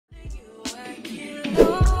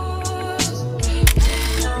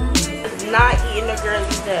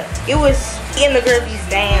up. It was in the girlies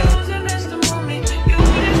down.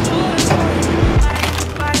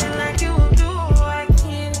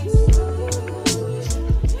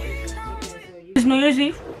 It's New Year's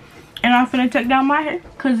Eve, and I'm finna take down my hair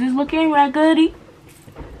because it's looking raggedy.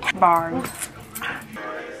 Bars.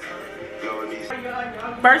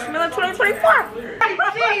 First meal of 2024.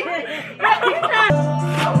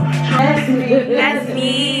 That's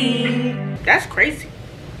me. That's crazy.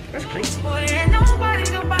 That's crazy.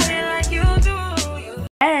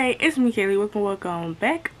 Hey, it's me, 𝚖𝚜𝚜. Welcome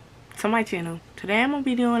back to my channel. Today I'm gonna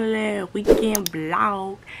be doing a little weekend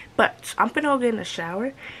vlog, but I'm gonna go get in the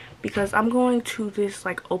shower because I'm going to this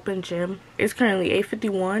like open gym. It's currently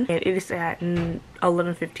 8:51 and it is at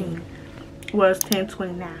 11:15. Well, it's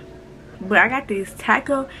 10:29. But I got this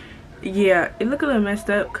taco. Yeah, it look a little messed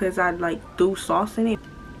up because I like threw sauce in it.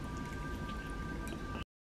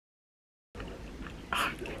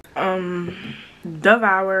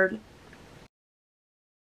 Devoured.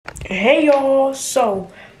 Hey y'all,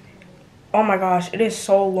 so oh my gosh, it is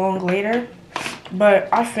so long later, but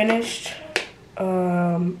I finished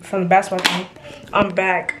from the basketball game. I'm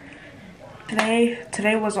back.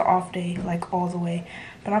 Today was an off day, like all the way,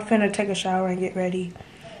 but I'm finna take a shower and get ready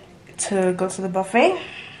to go to the buffet.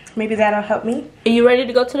 Maybe that'll help me. Are you ready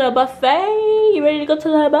to go to the buffet? You ready to go to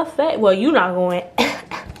the buffet? Well, you not going,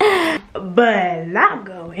 but I'm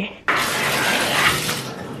going.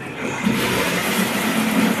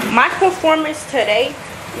 My performance today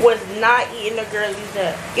was not eating the girlies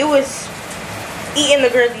up. It was eating the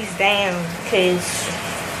girlies down because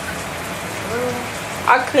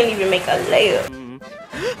I couldn't even make a layup.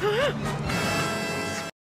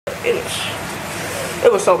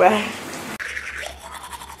 It was so bad.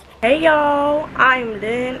 Hey y'all, I'm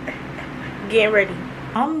done getting ready.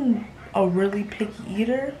 I'm a really picky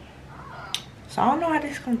eater, so I don't know how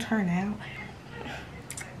this is gonna turn out.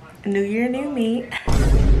 New year, new me.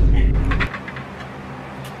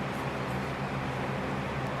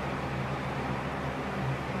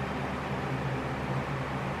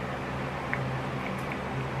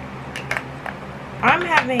 I'm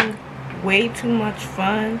having way too much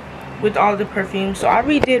fun with all the perfumes. So I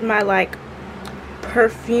redid my like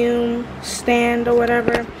perfume stand or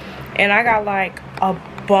whatever, and I got like a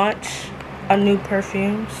bunch of new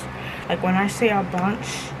perfumes. Like when I say a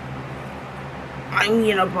bunch, I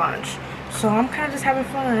mean a bunch. So I'm kind of just having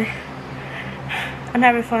fun. I'm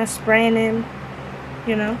having fun spraying them,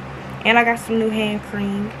 you know. And I got some new hand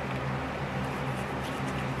cream.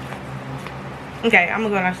 Okay, I'm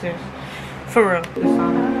gonna go downstairs. For real.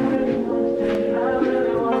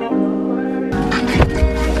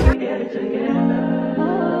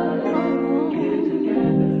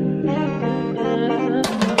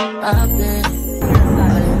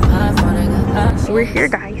 We're here,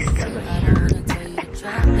 guys.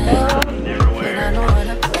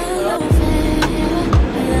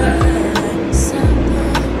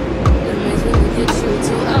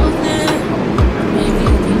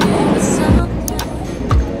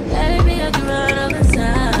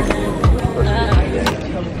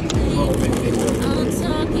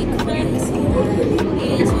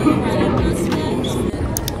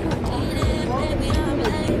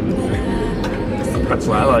 That's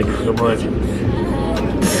why I like it so much.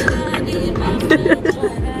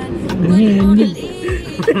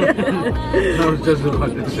 I was just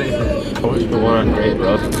about to say that. What's the one on great,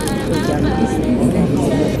 bro?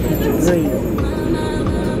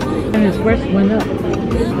 And his first went up.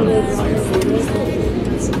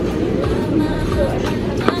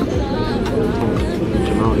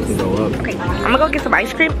 Jamal, you can go up. Okay, I'm gonna go get some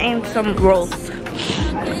ice cream and some rolls.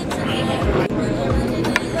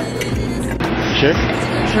 Sure?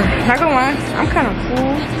 Sure. Not gonna lie, I'm kind of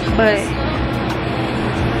full, but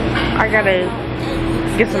I gotta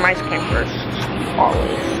get some ice cream first.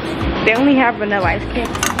 Always. They only have vanilla ice cream.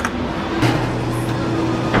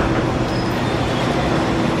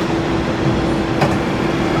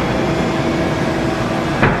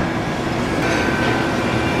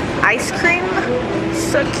 Ice cream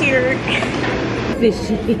secured.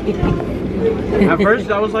 At first,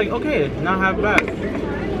 I was like, okay, not half bad.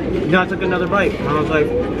 Then I took another bite, and I was like,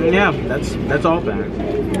 yeah, that's all bad.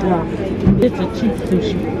 It's a cheap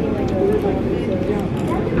sushi.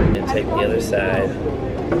 And take the other side,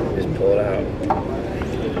 just pull it out.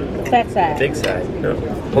 Fat side. Big side, no.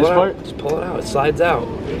 Pull it out, just pull it out, it slides out.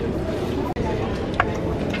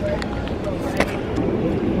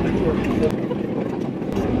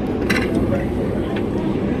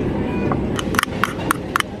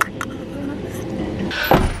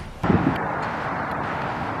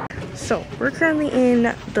 So we're currently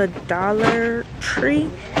in the Dollar Tree.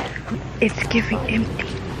 It's giving empty.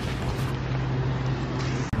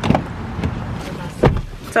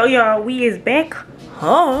 So y'all, we is back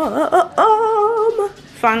home.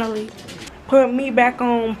 Finally. Put me back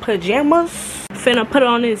on pajamas. Finna put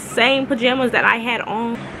on these same pajamas that I had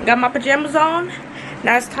on. Got my pajamas on.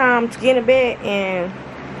 Now it's time to get in bed and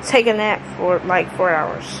take a nap for like 4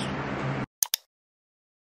 hours.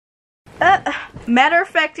 Matter of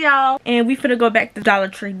fact, y'all, and we finna go back to Dollar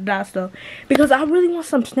Tree, dollar store, because I really want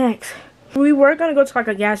some snacks. We were gonna go to like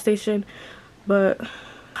a gas station, but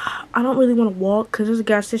I don't really want to walk because there's a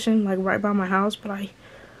gas station like right by my house, but I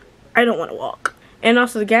don't want to walk. And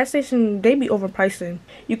also the gas station, they be overpricing.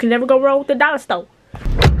 You can never go wrong with the dollar store.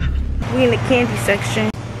 We in the candy section.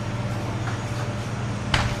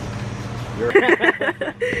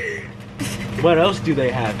 What else do they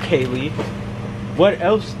have, Kaylee? What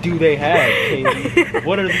else do they have, Kaylee?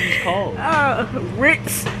 What are these called?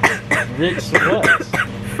 Ritz. Ritz what?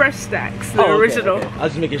 Fresh Stacks, the original. Okay. I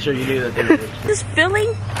was just making sure you knew that they were original. This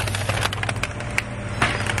filling?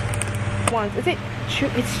 Is it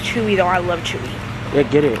chewy? It's chewy though. I love chewy. Yeah,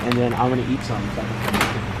 get it, and then I'm gonna eat some.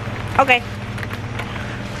 Okay.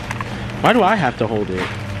 Why do I have to hold it?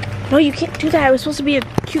 No, you can't do that. It was supposed to be a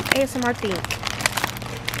cute ASMR thing.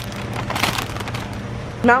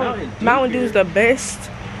 Mountain Dew is the best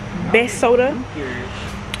soda.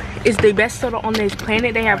 It's the best soda on this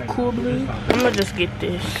planet. They have Cool Blue. I'm gonna just get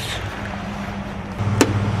this.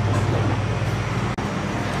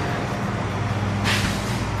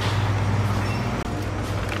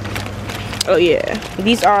 Oh yeah,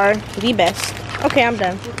 these are the best. Okay, I'm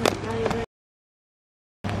done.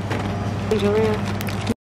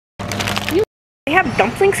 They have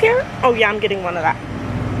dumplings here? Oh yeah, I'm getting one of that.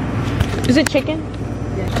 Is it chicken?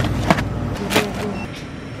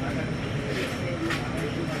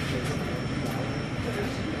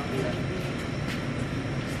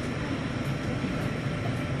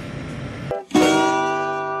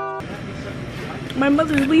 My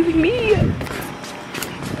mother's leaving me.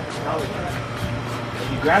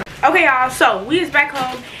 Okay, y'all, so we is back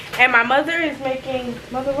home and my mother is making.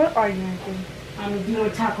 Mother, what are you making? I'm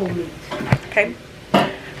doing taco meat. Okay.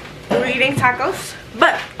 We're eating tacos.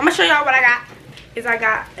 But I'm gonna show y'all what I got. I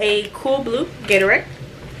got a Cool Blue Gatorade.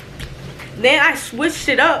 Then I switched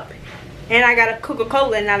it up and I got a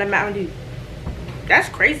Coca-Cola and not a Mountain Dew. That's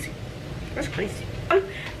crazy. That's crazy.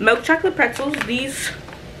 Milk chocolate pretzels. These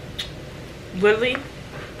literally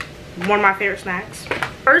one of my favorite snacks.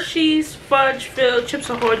 Hershey's fudge filled Chips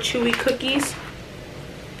Ahoy chewy cookies.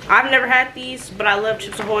 I've never had these, but I love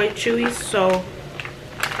Chips Ahoy chewies, so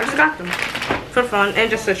I just got them for fun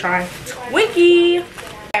and just to try. Twinkie.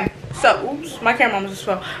 Okay, so oops, my camera almost just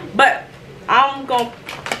fell. But I'm gonna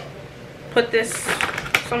put this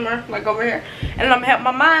somewhere like over here, and I'm gonna help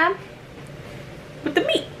my mom with the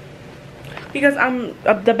meat because I'm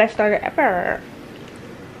the best starter ever.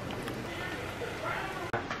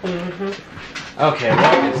 Okay,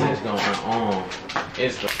 what is this going on?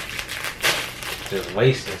 It's just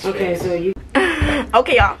wasting space. Okay, so you.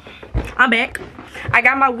 Okay, y'all, I'm back. I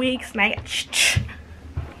got my wig snatched,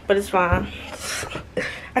 but it's fine.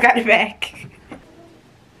 I got it back.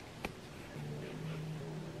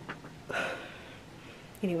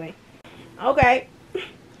 Anyway, okay,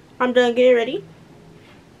 I'm done getting ready.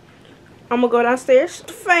 I'm gonna go downstairs to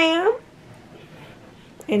the fam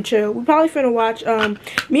and chill. We probably finna watch,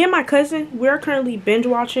 me and my cousin, we're currently binge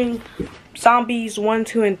watching Zombies 1,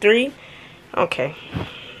 2, and 3. Okay,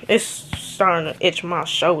 it's starting to itch my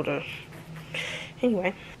shoulder.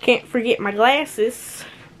 Anyway, can't forget my glasses.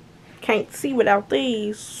 Can't see without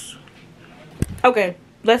these. Okay,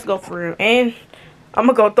 let's go for real. And I'm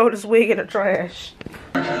gonna go throw this wig in the trash.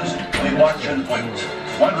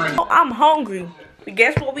 Oh, I'm hungry. But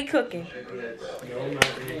guess what we cooking?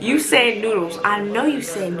 You said noodles. I know you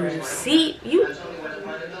said noodles. See, you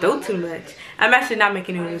do too much. I'm actually not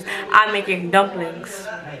making noodles. I'm making dumplings.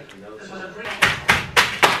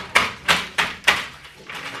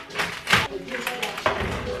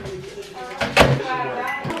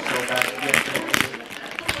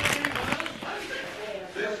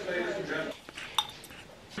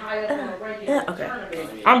 Okay,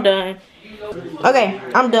 I'm done. Okay,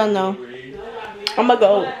 I'm done though. I'm gonna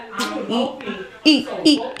go eat.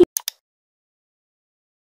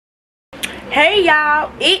 Hey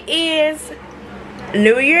y'all, it is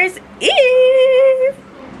New Year's Eve.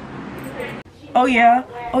 Oh yeah.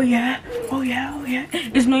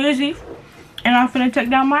 It's New Year's Eve, and I'm finna take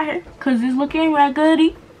down my hair cause it's looking right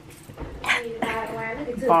goody.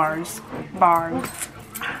 Bars.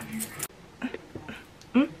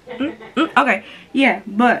 Okay, yeah,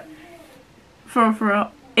 but for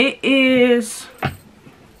real, it is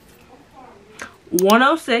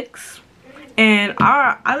 1:06 And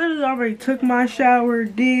I literally already took my shower,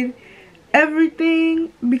 did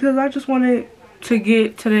everything because I just wanted to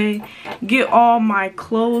get all my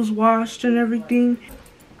clothes washed and everything.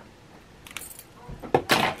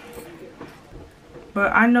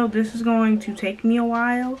 But I know this is going to take me a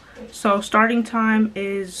while. So starting time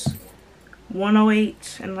is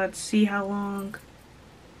 1:08, and let's see how long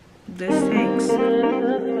this takes.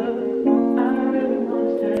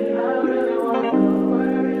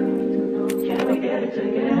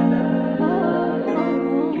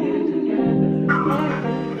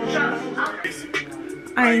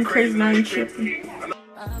 I ain't crazy, I ain't tripping.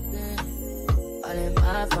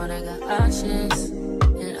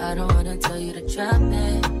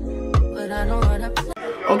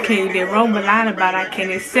 Okay, the wrong line about I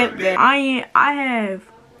can accept that. I have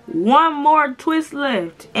one more twist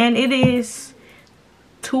left, and it is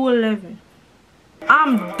 2:11.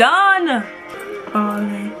 I'm done.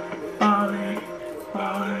 Falling, falling,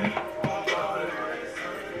 falling.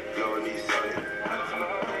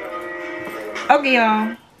 Okay,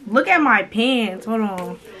 y'all. Look at my pants. Hold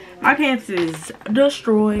on. My pants is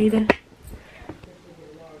destroyed.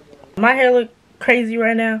 My hair look crazy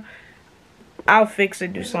right now. I'll fix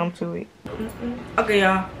it, do something to it. Okay,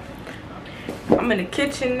 y'all. I'm in the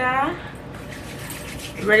kitchen now.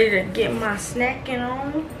 Ready to get my snacking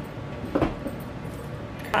on.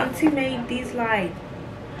 Auntie made these like,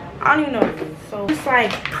 I don't even know. So it's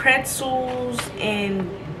like pretzels and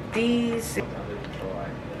these.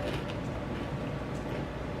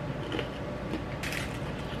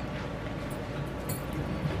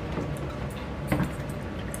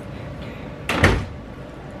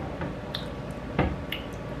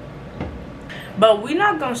 But we're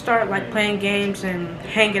not gonna start like playing games and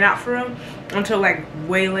hanging out for them until like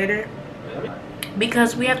way later,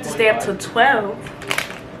 because we have to stay up till 12.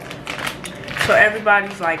 So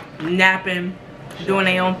everybody's like napping, doing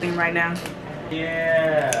their own thing right now.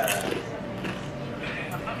 Yeah.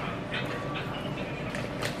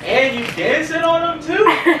 And you dancing on them too?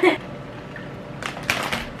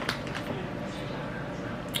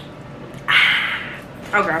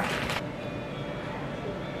 Okay.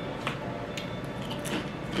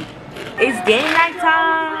 It's game night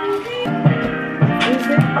time.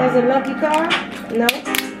 There's a lucky car? No.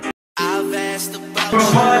 I've asked about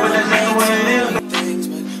things,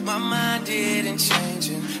 but my mind didn't change,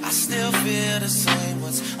 and I still feel the same.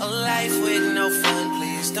 What's a life with no fun?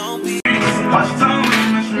 Please don't be. He at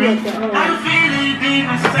the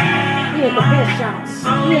pet shop.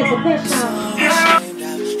 He at the pet shop. I've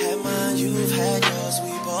had mine, you've had yours.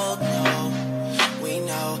 We both know. We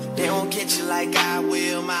know they won't get you like I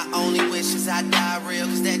will. My only wish is I die real,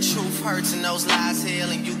 cause that truth hurts and those lies heal,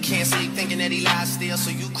 and you can't sleep thinking that he lies still,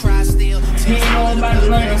 so you cry still.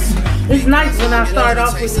 It's nice when I start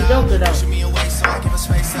off with the Joker though.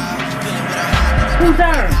 Who's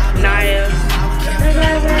there? Naya.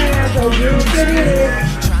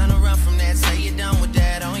 Trying to run from that, say you're done with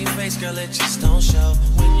that on your face, girl, it just don't show.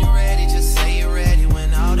 When you're ready, just say you're ready.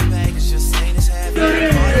 When all the baggage just ain't as heavy.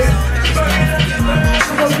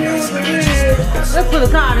 Let's put a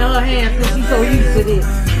card in her hands because she's so used to this.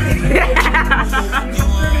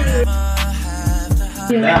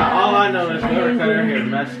 Now, all I know is whoever cut her hair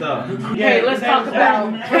messed up. Okay, let's talk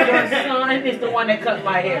about your son is the one that cut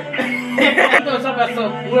my hair. We're going to talk about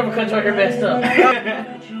whoever cut your hair messed up.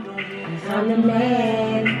 I'm the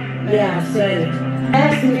man. Yeah, I said it.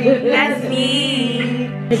 That's me. That's me.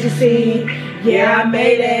 Did you see? Yeah, I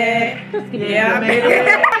made it. Yeah, I made it.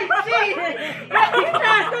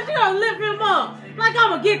 Because you gonna lift him up. Like I'm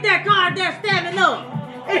gonna get that card there standing up.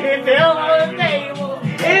 It fell on the table.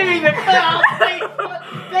 It didn't even fell on the table.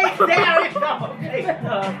 Face down, it's on the table.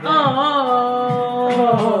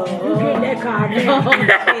 You get that card now.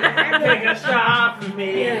 Take a shot for me.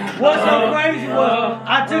 Yeah. What's so crazy was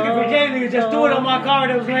I took it for Jaylee and just threw it on my car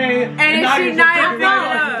that was laying. And now she you just not took it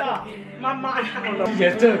right up. off the top. My mind, I don't know. She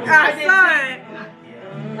just took it. I saw it.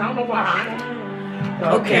 I don't know why.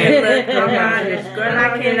 Okay, let's go on this. Girl,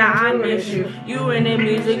 I cannot, I miss you. You and the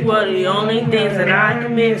music were the only things that I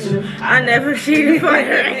commit to. I never cheated for her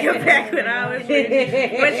and come back when I was with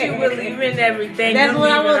you. But you believe in everything. That's what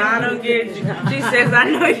I was. I don't get you. She says, I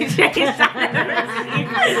know you changed. I never seen you.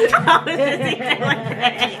 I was just thinking like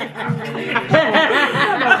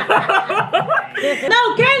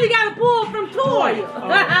No, Kaylee got a pull from Toya.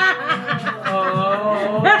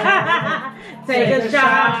 Take a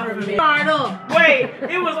shot from me. Wait,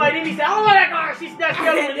 it was like, then he said, I don't want that car. She snatched the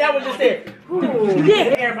other one. That was just it. Yeah.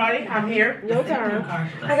 Hey, everybody, I'm here. Your turn.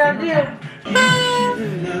 I got a deal.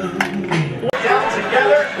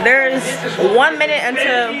 There's 1 minute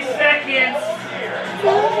until 50 seconds.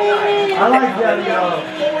 I like that, y'all.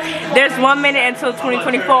 There's 1 minute until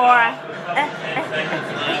 2024.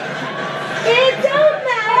 It don't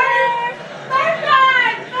matter.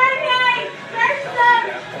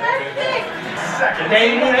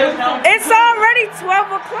 It's already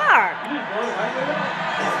 12 o'clock.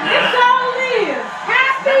 It's all in.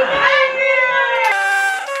 Happy New Year!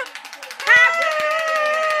 Happy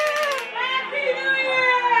New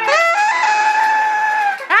Year!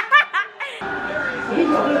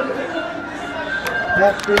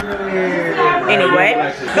 Happy New Year. Anyway.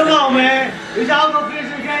 Come on, man. If y'all gonna finish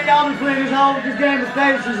this game, y'all been playing this whole game of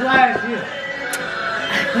stage since last year.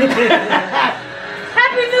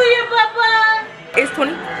 Happy New Year, Papa! It's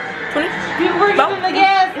 20. You bringing the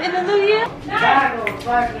gas in the New Year?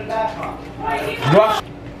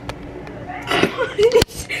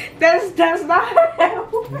 That's not how.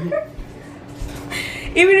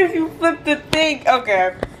 Even if you flip the thing,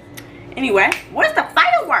 okay. Anyway, where's the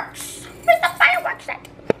fireworks? Where's the fireworks at?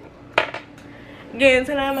 Get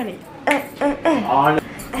into that money.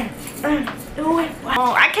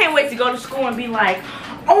 Oh, I can't wait to go to school and be like,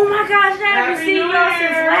 oh my gosh, I haven't seen y'all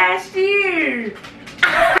since last year.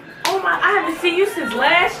 Oh my, I haven't seen you since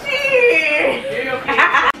last year.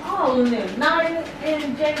 All of them. Naya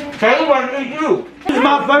and Jaden. Taylor wasn't eating you. This is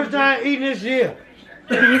my first time eating this year.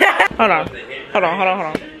 Hold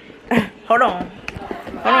on.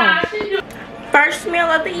 First meal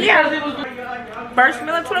of the year. First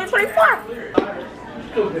meal of 2024.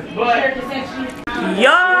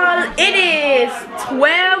 Y'all, it is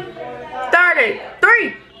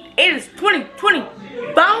 12:33. It is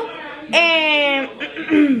 2024. And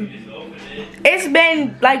it's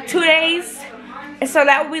been like 2 days. And so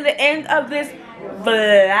that will be the end of this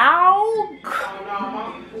vlog.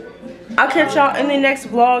 I'll catch y'all in the next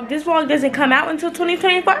vlog. This vlog doesn't come out until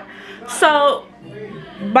 2024. So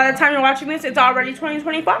by the time you're watching this, it's already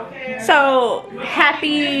 2024. So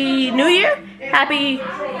happy New Year. Happy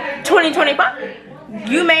 2024.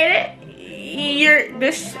 You made it.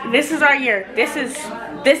 This is our year. This is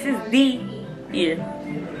the year.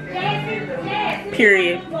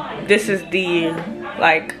 Period. This is the year.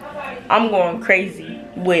 Like, I'm going crazy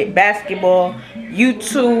with basketball,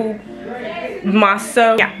 YouTube,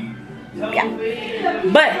 myself. Yeah.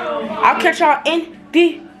 But I'll catch y'all in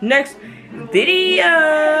the next video.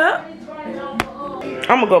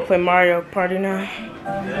 I'm gonna go play Mario Party now.